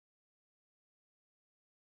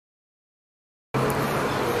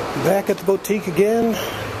Back at the boutique again,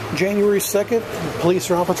 January 2nd. Police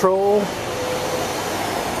are on patrol.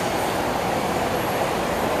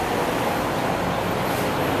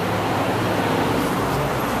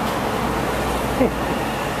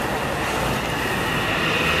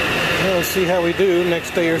 Well, let's see how we do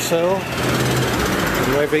next day or so.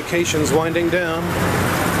 My vacation's winding down.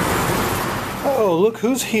 Oh, look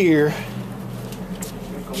who's here.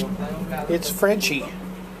 It's Frenchie,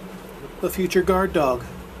 the future guard dog.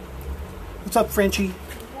 What's up, Frenchie?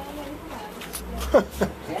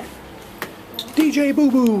 DJ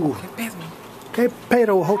Boo Boo. ¿Qué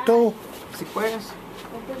pedo, Joto? Si puedes.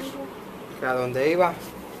 ¿A dónde iba?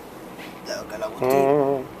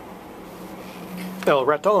 El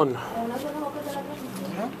ratón.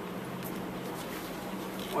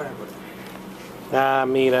 Ah,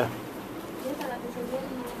 mira.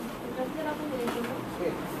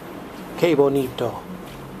 Qué bonito.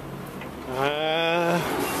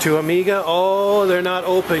 Tu amiga? Oh, they're not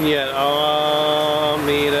open yet. Oh,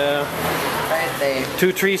 mira.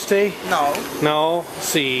 Too triste? No. No?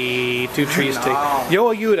 Sí, too triste. No. Yo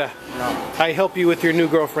ayuda. No. I help you with your new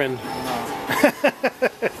girlfriend. No.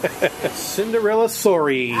 Cinderella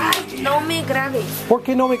sorry. Ay, no me grabes. ¿Por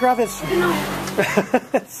qué no me grabes? No.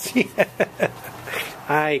 Sí.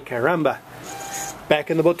 Ay, caramba. Back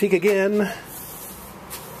in the boutique again.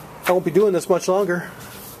 I won't be doing this much longer.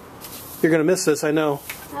 You're going to miss this, I know.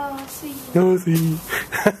 Oh, sí. Oh, sí.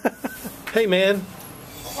 Hey, man.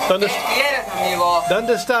 ¿Dónde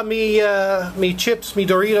está mi chips, mi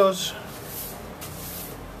Doritos?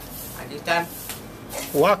 Aquí están.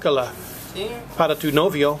 Guácala. Sí. Para tu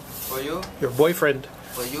novio. For you. Your boyfriend.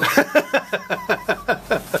 For you.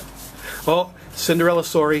 Oh, Cinderella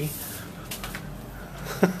sorry.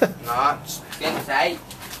 No. ¿Quién ahí?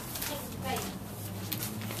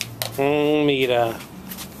 Mira.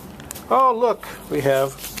 Oh, look. We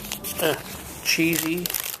have cheesy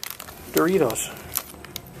Doritos.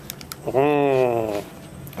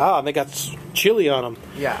 Ah, and they got chili on them.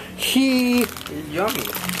 Yeah. They're Yummy.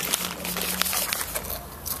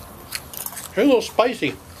 a little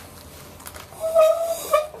spicy.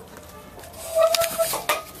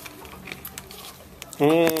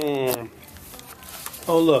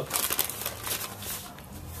 Oh, look.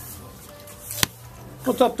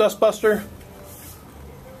 What's up, Dustbuster?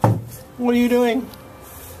 What are you doing?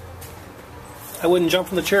 I wouldn't jump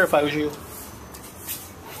from the chair if I was you.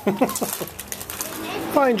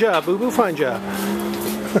 Fine job, Boo Boo, fine job.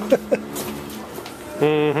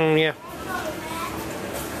 Yeah.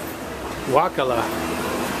 Wakala.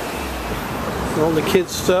 All the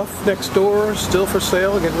kids' stuff next door, still for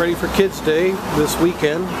sale, getting ready for Kids Day this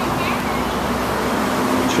weekend,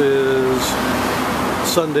 which is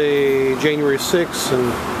Sunday, January 6th, and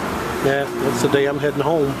yeah, that's the day I'm heading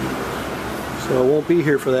home. So I won't be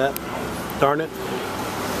here for that. Darn it.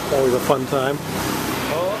 Always a fun time.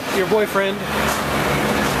 Oh, your boyfriend.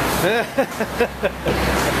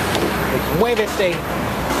 Muévete.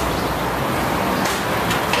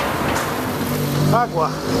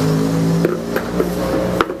 Agua.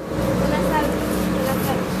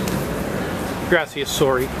 Gracias,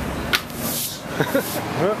 sorry.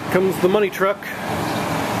 Well, comes the money truck.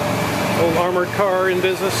 Old armored car in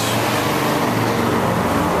business.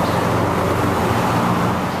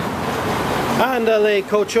 Ándale,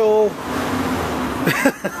 cocho.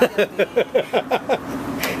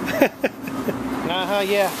 Ajá,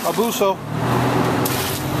 yeah, abuso.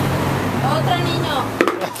 Otro niño.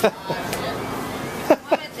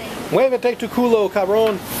 Muévete. Muévete tu culo,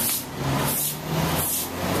 cabrón.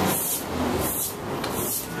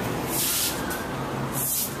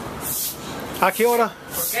 ¿A qué hora?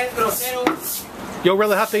 ¿Por qué es grosero? Yo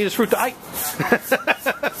really have to disfruta. Ay.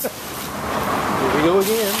 Here we go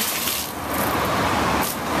again.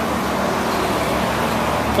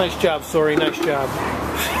 Nice job, sorry, nice job.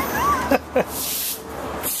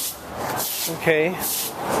 Okay,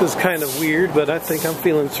 this is kind of weird, but I think I'm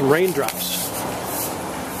feeling some raindrops.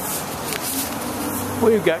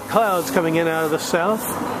 We've got clouds coming in out of the south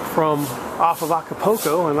from off of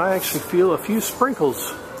Acapulco, and I actually feel a few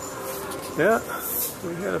sprinkles. Yeah,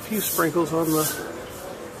 we had a few sprinkles on the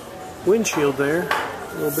windshield there,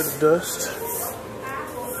 a little bit of dust.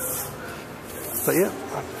 But yeah,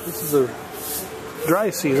 this is a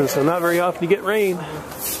dry season, so not very often you get rain.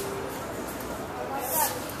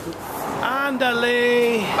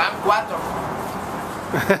 Ándale! Van cuatro.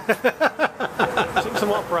 Sing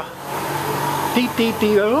some opera. Dee dee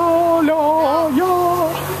dee, oh, no,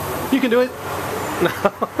 yo. You can do it.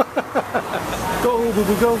 Go, boo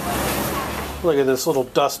boo, go. Look at this little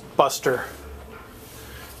dust buster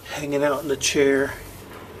hanging out in the chair.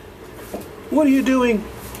 What are you doing?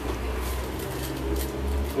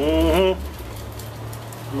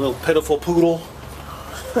 Little pitiful poodle.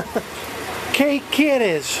 ¿Qué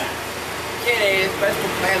quieres? ¿Quieres? Es tu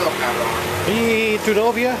pedo, cabrón. ¿Y tu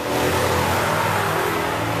novia?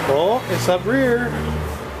 Oh, es abrir.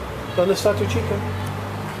 ¿Dónde está tu chica?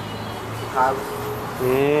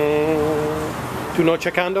 ¿Tu no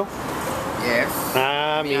checando? Yes.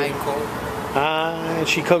 Ah, Me mira. I call. Ah,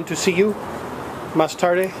 she come to see you? Más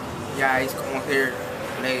tarde? Yeah, it's come here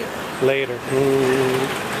later. Later.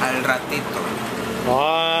 Al ratito.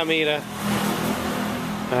 Ah, mira.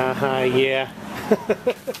 Ajá, yeah.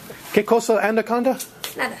 ¿Qué cosa, anaconda?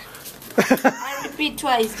 Nada. I repeat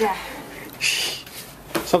twice ya.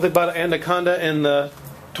 Something about an anaconda in the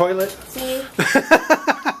toilet? Sí.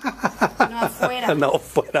 No afuera. No,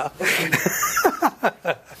 fuera.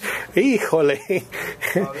 Híjole.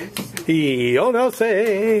 Y yo no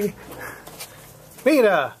sé.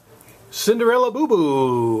 Mira. Cinderella Boo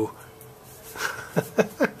Boo.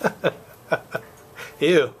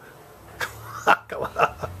 Ew.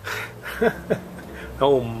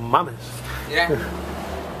 Oh, mames. Mira.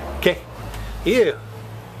 ¿Qué? Ew.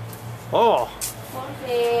 Oh,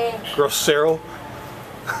 Jorge. grosero.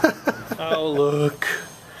 Oh, look.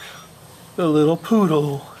 The little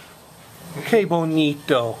poodle. Que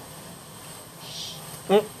bonito.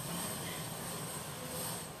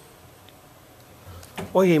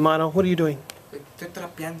 Oye, mano, what are you doing? Estoy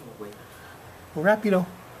trapeando, güey. Rápido.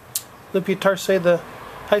 Limpiarse the,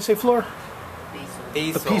 how you say floor?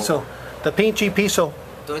 Piso. The piso. The pinchy piso.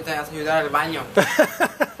 Tú te vas a ayudar al baño.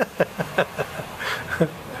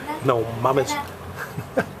 No, mames.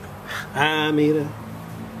 Ah, mira.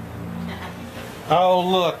 Oh,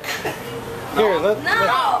 look. Here,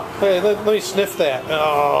 No. hey, let me sniff that.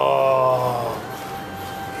 Oh.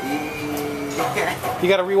 You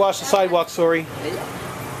gotta rewash the sidewalk, sorry. ¿Ella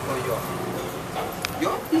o yo?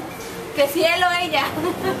 ¿Yo? Que cielo ella.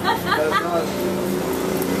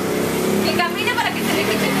 Que camine para que se le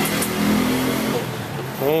quite.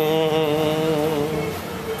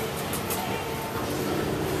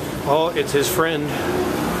 Oh, it's his friend.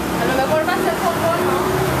 A lo mejor va a ser poco, ¿no?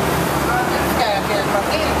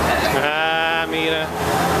 Ah, mira.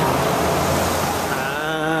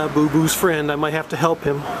 Ah, Boo Boo's friend. I might have to help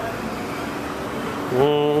him.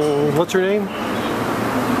 What's her name?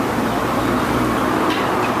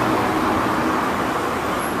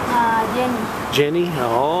 Jenny. Jenny?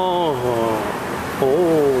 Oh.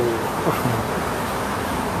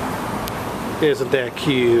 Isn't that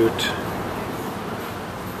cute?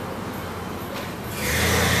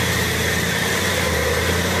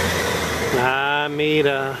 Ah,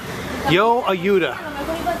 mira. Yo ayuda. A lo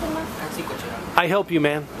mejor iba a ser más. Así, cochera. I help you,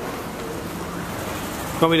 man.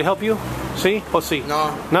 Want me to help you? See? Oh, see.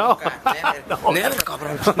 No. No? Never. No. Never,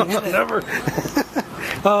 cabrón. Never.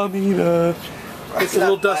 Ah, mira. It's a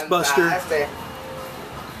little dust buster.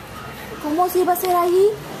 ¿Cómo se iba a hacer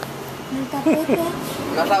ahí? En el tapete.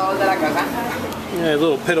 ¿No sabes de la casa? Yeah, a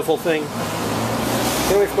little pitiful thing.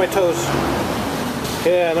 Get away from my toes.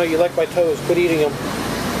 Yeah, I know you like my toes. Quit eating them.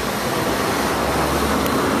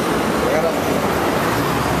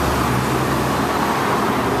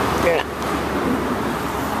 Yeah.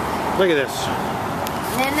 Look at this.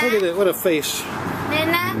 Nena. Look at it. What a face.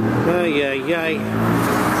 Nena. Ay, ay, ay.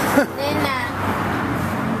 Nena.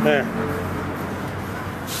 There.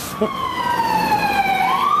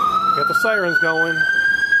 Got the sirens going.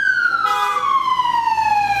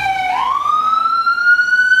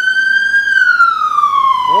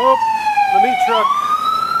 Oh, the meat truck.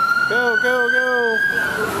 Go, go, go.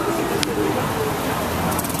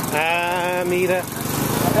 Ah, mira.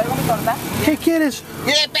 ¿Qué quieres?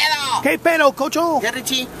 ¿Qué pedo? ¿Qué pedo, cocho? ¿Qué,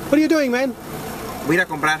 Richie? What are you doing, man? Voy a ir a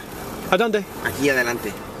comprar ¿A dónde? aquí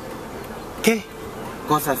adelante ¿Qué?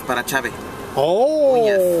 cosas para Chave.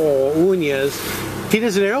 Oh, uñas.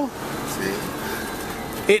 ¿Tienes dinero?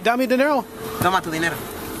 Sí. Dame dinero. Toma tu dinero.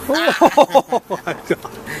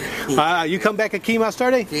 Oh, you come back aquí más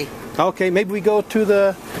tarde? Sí. Okay, maybe we go to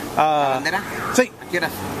the... ¿La bandera? Sí. ¿A qué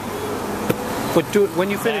horas? But do it when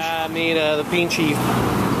you finish. Ah, mira, the pinche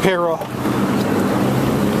perro.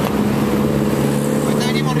 Ahorita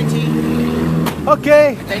venimos, Richie.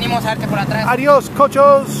 Okay. Ahorita venimos a darte por atrás. Adios,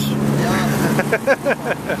 cochos. Adiós.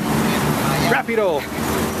 Rápido.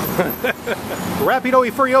 Rápido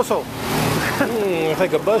y furioso. I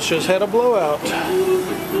think a bus just had a blowout.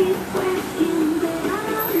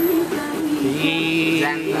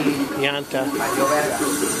 Llanta. Valió verga.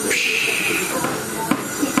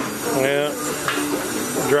 Yeah.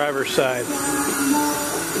 Driver's side.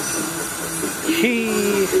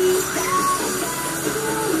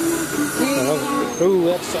 Ooh,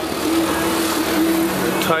 that's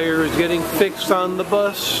Tire is getting fixed on the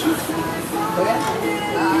bus.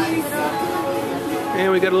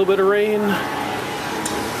 And we got a little bit of rain.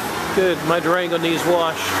 Good, my Durango needs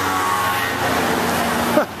wash.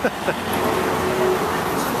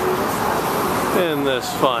 Isn't this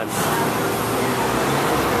fun?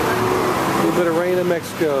 A little bit of rain in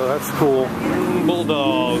Mexico, that's cool.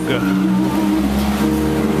 Bulldog.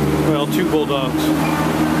 Well, 2 bulldogs.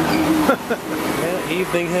 Yeah,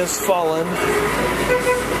 evening has fallen.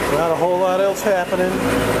 Not a whole lot else happening.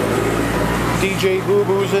 DJ Boo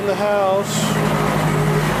Boo's in the house.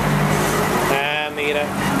 Mira.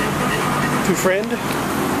 To friend?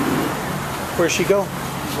 Where'd she go?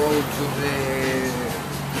 Go to the...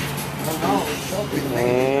 no, shopping.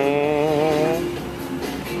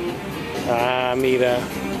 Mira.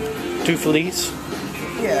 Too feliz?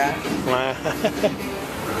 Yeah.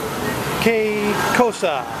 ¿Qué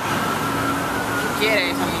cosa?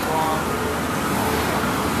 ¿Quieres, amigo?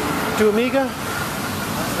 ¿Tu amiga?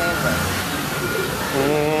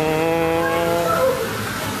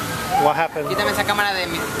 What happened? Quítame esa cámara de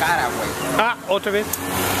mi cara, güey. Ah, otra vez.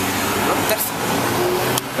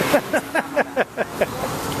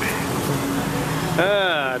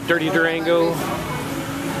 Dirty Durango.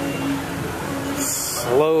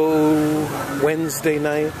 Slow Wednesday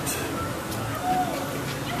night.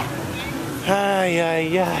 Ay,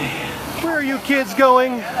 ay, ay. Where are you kids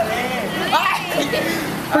going?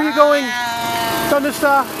 Where are you going? ¿Dónde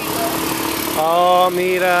está? Oh,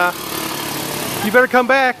 mira. You better come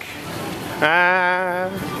back.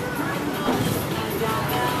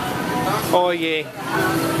 Oye,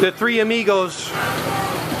 the 3 amigos.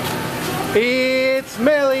 It's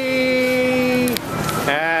Melly.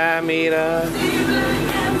 Mira.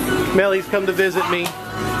 Melly's come to visit me,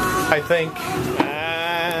 I think.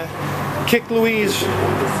 Kick Louise.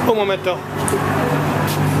 Un momento.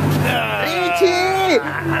 ¡Richie!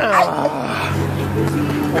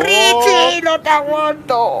 ¡Richie! ¡No te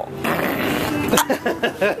aguanto!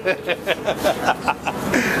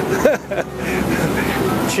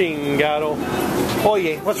 Chingado.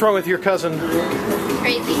 Oye, what's wrong with your cousin?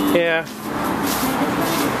 Crazy. Yeah.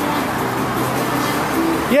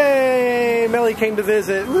 Yay! Melly came to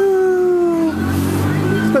visit. Woo!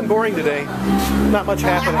 It's been boring today. Not much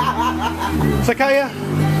happening. Sakaya?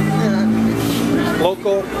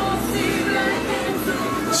 Local.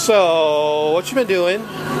 So, what you been doing?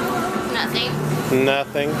 Nothing.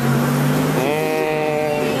 Nothing.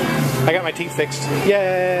 I got my teeth fixed.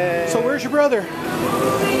 Yay! So where's your brother? At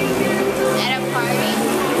a party.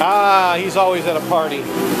 Ah, he's always at a party.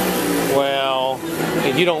 Well,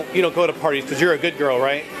 you don't go to parties because you're a good girl,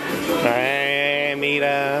 right?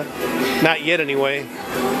 Mira. Not yet, anyway.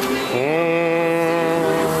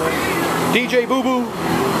 DJ Boo Boo.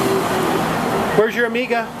 Where's your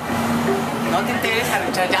amiga? No te interesa,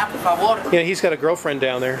 Richard, ya, por favor. Yeah, he's got a girlfriend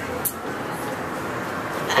down there.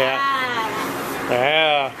 Yeah.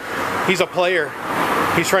 Yeah. He's a player.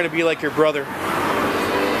 He's trying to be like your brother.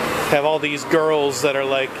 Have all these girls that are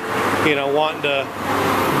like, you know, wanting to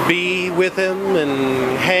be with him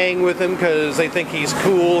and hang with him because they think he's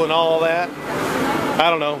cool and all that. I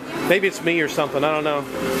don't know. Maybe it's me or something. I don't know.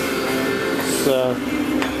 So,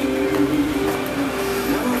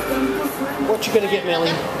 what you gonna get,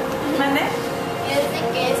 Melly? ¿Mande? Es de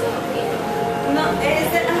queso. No,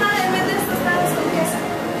 es de estos tostados con queso.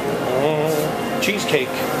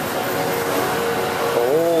 Cheesecake.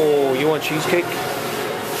 Oh, you want cheesecake?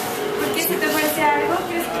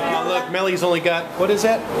 Look, Melly's only got, what is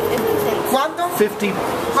that? 50,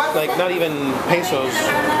 like not even pesos.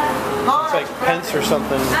 It's like pence or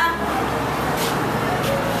something.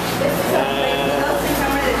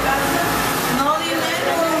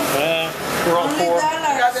 We're all poor.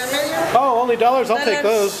 Oh, only dollars? I'll take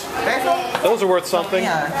those. Those are worth something.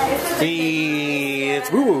 It's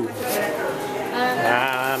woo-woo.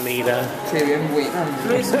 Mira.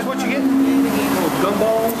 This is what you get? Little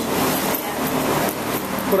gumballs.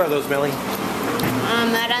 What are those, Melly?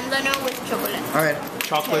 Arándano with chocolate. A ver.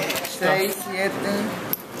 Chocolate 6, 7.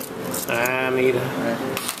 Mira.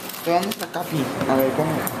 ¿Dónde está Capi? A ver,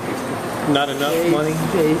 ¿cómo? Not enough money.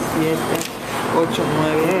 6, 7, 8,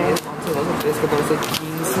 9, 10, 11, 12, 13, 14,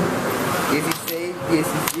 15,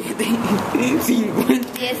 16, 17,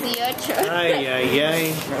 50. 18. Ay, ay,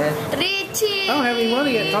 ay. Richie. I don't have any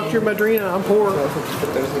money yet. Talk to your madrina. I'm poor. Tú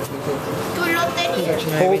lo tenías.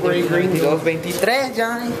 Whole grain green. 22, 23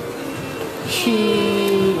 ya.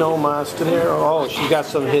 She no más dinero. Oh, she got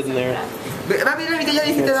some hidden there. Rápido, que ya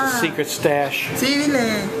dijiste It's a nada. secret stash. Sí,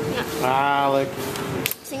 dile. Look.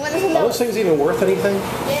 50 Are centavos. those things even worth anything?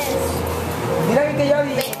 Yes. Dile que ya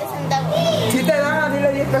vi. 20 centavos. Si te dan,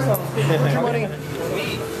 dile 10 pesos. What's your money?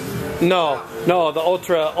 No, no, the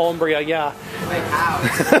otra hombre allá.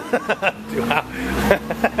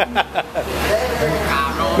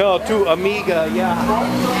 No, tu amiga allá.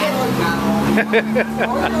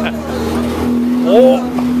 Oh,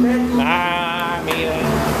 mira.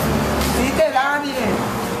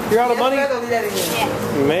 You're out of money?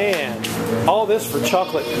 Man, all this for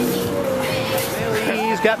chocolate.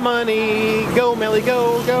 Millie's got money. Go, Millie,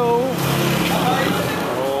 go, go.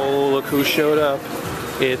 Oh, look who showed up.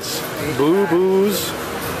 It's Boo Boo's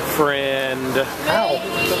friend. Ow.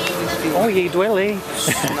 Oye, duele.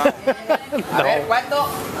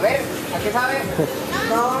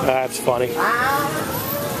 No. That's funny.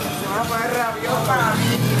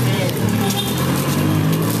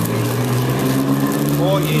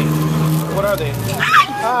 Oye, what are they?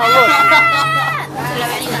 Oh, look.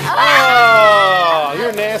 Oh,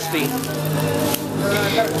 you're nasty.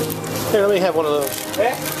 Here, let me have one of those.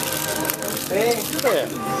 Yeah.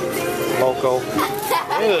 Loco.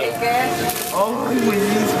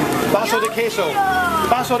 Vaso de queso.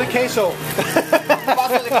 Vaso de queso.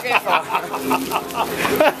 Vaso de queso.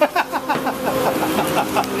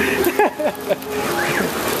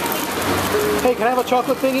 Hey, can I have a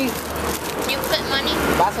chocolate thingy? You put money?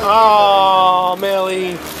 Oh, Melly.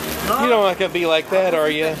 You don't have to be like that, are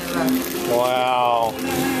you? Wow.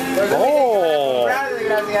 Oh.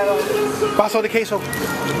 Vaso de queso.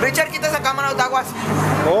 Richard, quita esa cámara de aguas.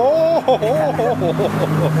 Oh.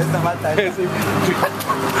 Esta falta.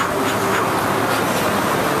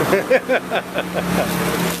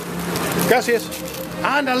 Gracias.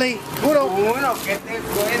 Ándale. Uno. Uno, que te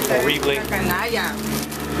cuente. Horrible. Una canalla.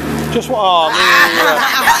 Just oh man.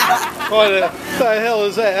 What the hell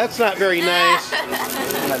is that? That's not very nice.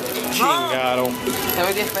 Chingado. Te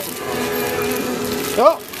doy 10 pesos.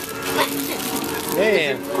 Oh.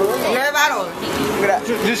 Man.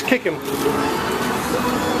 Just kick him.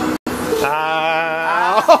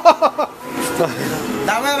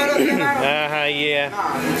 Yeah.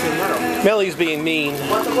 Melly's being mean.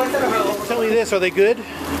 Tell me this, are they good?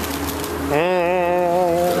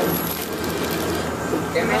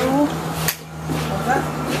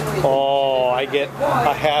 Oh, I get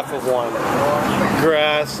a half of one.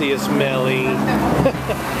 Gracias, Melly.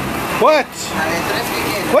 What?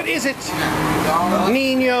 What is it?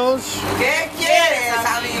 Niños. ¿Qué quieres,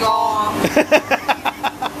 amigo?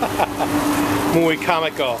 Muy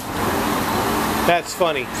cómico. That's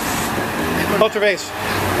funny. Otra vez.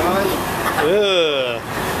 Ugh.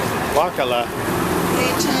 Guácala.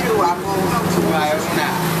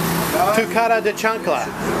 Tu cara de chancla.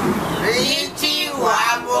 Richie,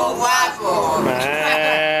 guapo, guapo.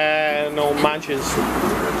 No manches.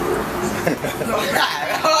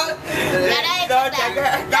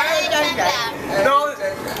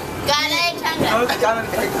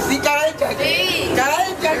 Sí, cara de chancla. Cara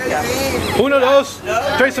de chancla. Uno, dos,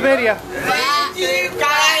 tres y media.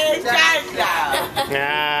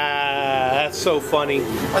 That's so funny.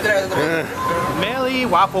 Otra vez, otra vez. Melly,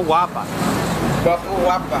 guapo, guapa. Guapo,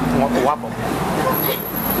 guapa. Guapo, guapo.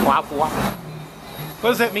 Guapo, guapo. What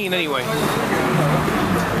does that mean anyway?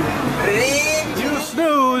 You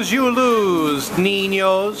snooze, you lose,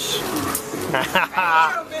 niños.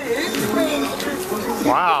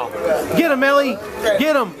 Wow. Get him, Melly.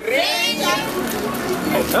 Get him.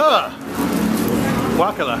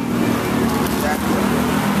 Guacala.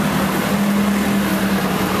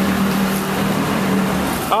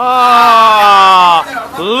 Ah,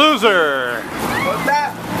 loser.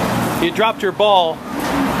 You dropped your ball.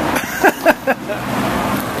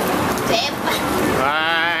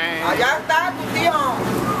 Allá está tu tío.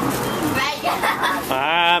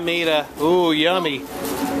 Mira. Ooh, yummy.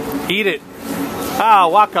 Eat it. Ah,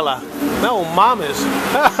 guacala. No, mamas.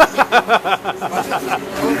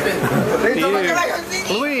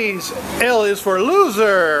 Luis, L is for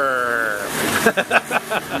loser.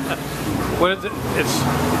 What is it? It's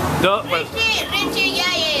Richie,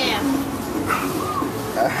 yeah.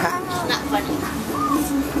 It's not funny.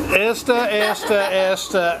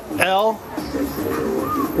 Esta, L.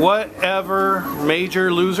 Whatever,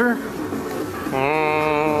 major loser.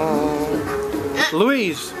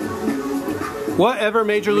 Luis. Whatever,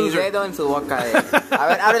 major Mi loser. dedo en su boca. A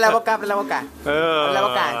ver, abre la boca, abre la boca. Abre la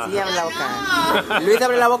boca, sí, abre la boca. Luis,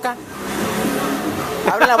 abre la boca.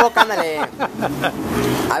 Abre la boca, ándale.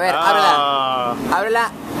 A ver, ábrela.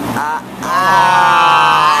 Ábrela.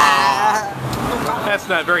 That's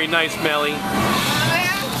not very nice, Melly.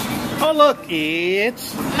 Oh, look,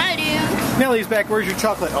 it's Melly's back. Where's your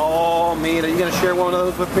chocolate? Oh, man, are you going to share one of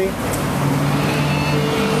those with me?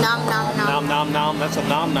 Nom nom nom. Nom nom nom. That's a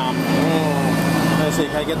nom nom. Let's see,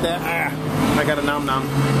 can I get that? Ah, I got a nom nom.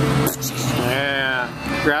 Yeah.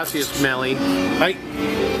 Gracias, Melly. Hey.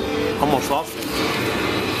 Almost lost it.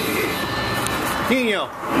 Dino.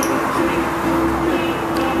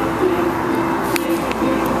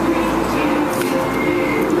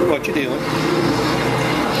 What you doing?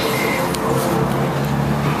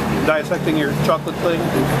 Dissecting your chocolate thing?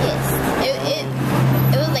 Yes.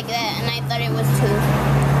 It was like that, and I thought it was 2,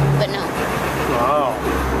 but no. Wow.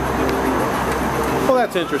 Well,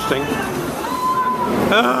 that's interesting.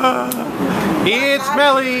 It's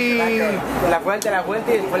Melly! La fuente y después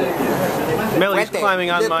Melly's Fuente.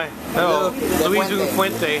 climbing on my... Oh, The Luis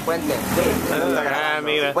Fuente. Fuente.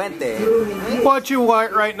 Mira. Fuente. What you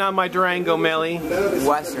writing on my Durango, Melly?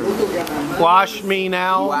 Washer. Wash me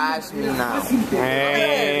now? Wash me now.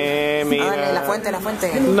 Hey, La mira. fuente, la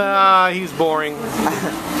fuente. Nah, he's boring.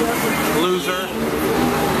 Loser.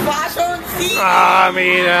 Ah,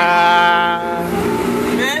 mira.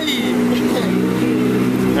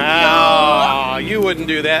 Oh, you wouldn't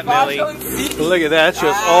do that, Melly. Look at that. That's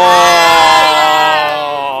just, oh.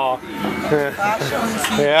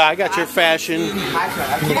 Yeah, I got your fashion.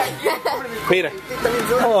 Peter.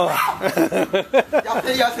 Oh.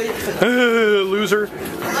 Loser.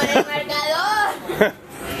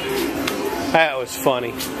 That was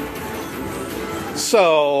funny.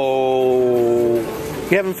 So,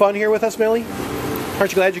 you having fun here with us, Melly?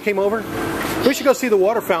 Aren't you glad you came over? We should go see the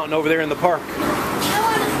water fountain over there in the park.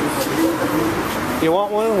 You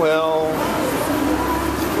want one? Well...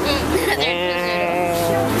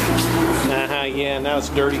 yeah, now it's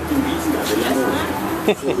dirty.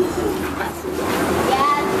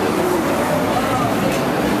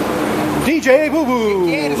 DJ Boo Boo!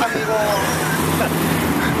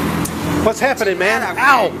 What's happening, man?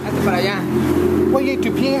 Ow! Oye,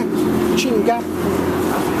 tu pie, chinga.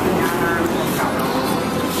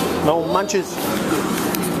 No munches.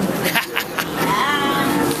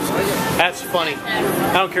 That's funny.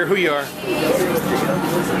 I don't care who you are.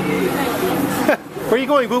 Where are you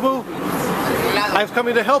going, Boo Boo? I was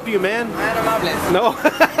coming to help you, man. No?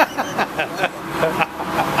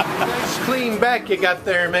 Clean back you got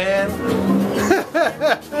there, man.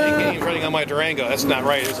 He's running on my Durango. That's not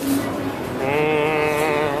right, is it?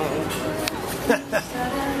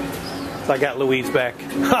 So I got Louise back.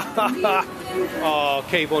 Oh,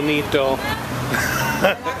 que bonito.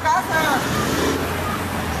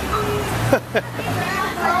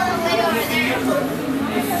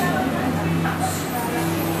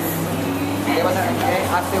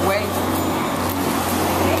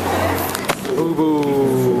 Boo Boo.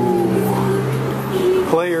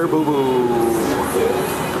 Player Boo Boo.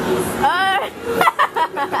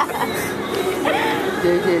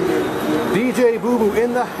 DJ Boo Boo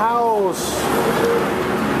in the house.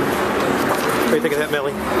 What do you think of that,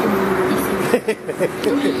 Melly?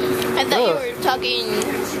 I thought you were talking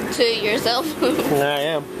to yourself. I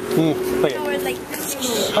am. Look at.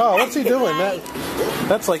 Oh, what's he doing?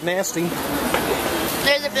 That's like nasty.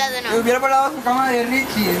 There's a plátano.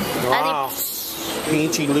 Wow.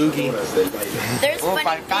 Pinchy loogie. There's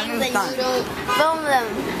funny things and you don't film them.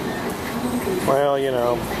 Well, you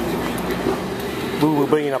know. Boo Boo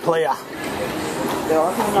being a player.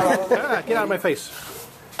 Get out of my face.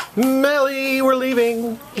 Melly, we're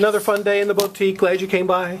leaving. Another fun day in the boutique. Glad you came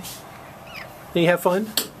by. Did you have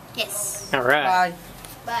fun? Yes. All right.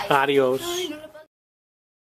 Bye. Bye. Adios.